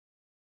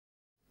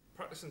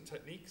practicing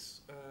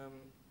techniques.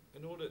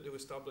 In order to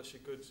establish a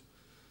good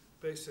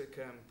basic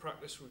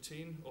practice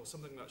routine, or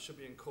something that should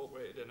be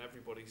incorporated in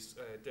everybody's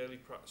daily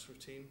practice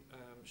routine,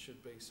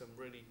 should be some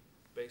really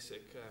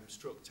basic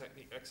stroke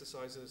technique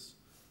exercises: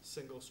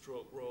 single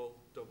stroke roll,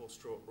 double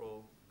stroke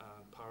roll,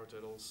 and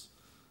paradiddles.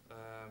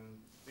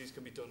 These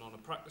can be done on a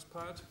practice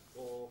pad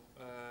or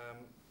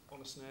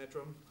on a snare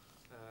drum,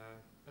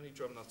 any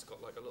drum that's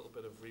got like a little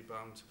bit of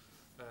rebound.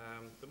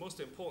 The most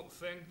important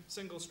thing,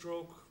 single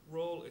stroke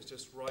roll, is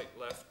just right,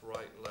 left,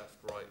 right, left,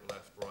 right,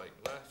 left, right,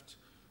 left,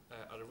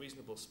 at a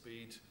reasonable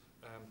speed,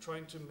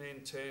 trying to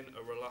maintain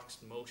a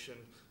relaxed motion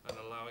and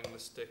allowing the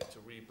stick to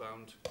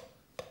rebound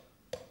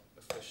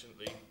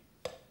efficiently.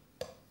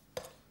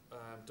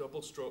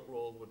 Double stroke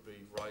roll would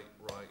be right,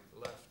 right,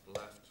 left,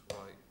 left,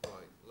 right,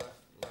 right,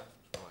 left, left,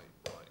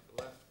 right, right,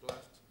 left,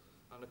 left,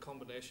 and a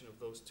combination of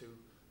those two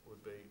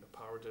would be a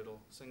paradiddle,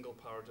 single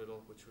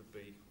paradiddle, which would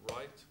be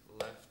right,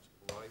 left,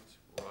 right,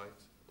 right,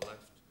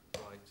 left,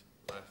 right,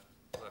 left,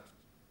 left.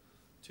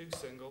 Two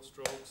single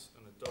strokes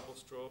and a double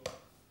stroke,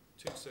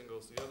 two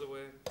singles the other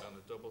way and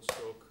a double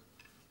stroke.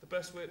 The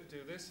best way to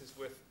do this is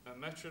with a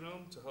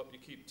metronome to help you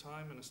keep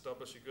time and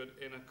establish a good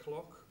inner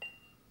clock.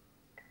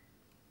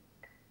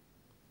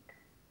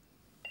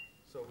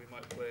 So we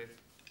might play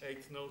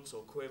eighth notes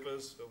or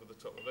quavers over the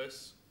top of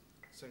this.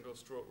 Single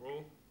stroke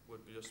roll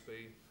would just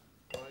be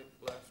right,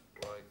 left,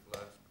 right,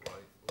 left,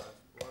 right, left,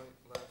 right,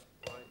 left,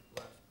 right,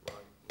 left,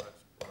 right,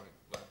 left, right,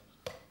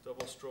 left.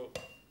 Double stroke.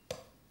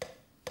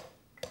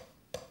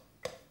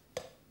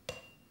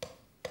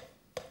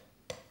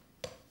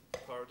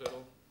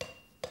 Paradiddle.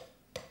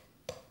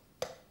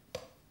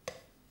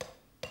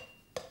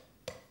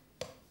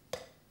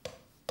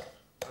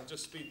 And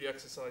just speed the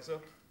exercise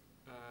up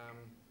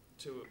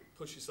to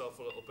push yourself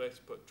a little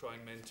bit, but try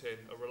and maintain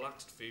a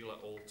relaxed feel at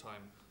all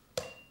time.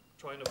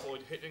 Try and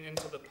avoid hitting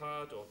into the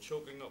pad or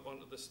choking up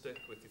onto the stick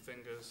with your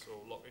fingers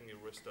or locking your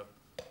wrist up.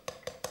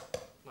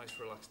 Nice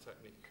relaxed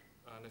technique.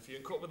 And if you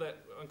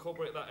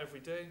incorporate that every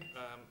day,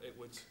 it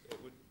would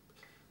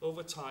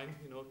over time,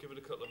 give it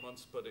a couple of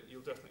months, but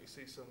you'll definitely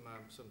see some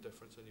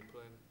difference in your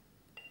playing.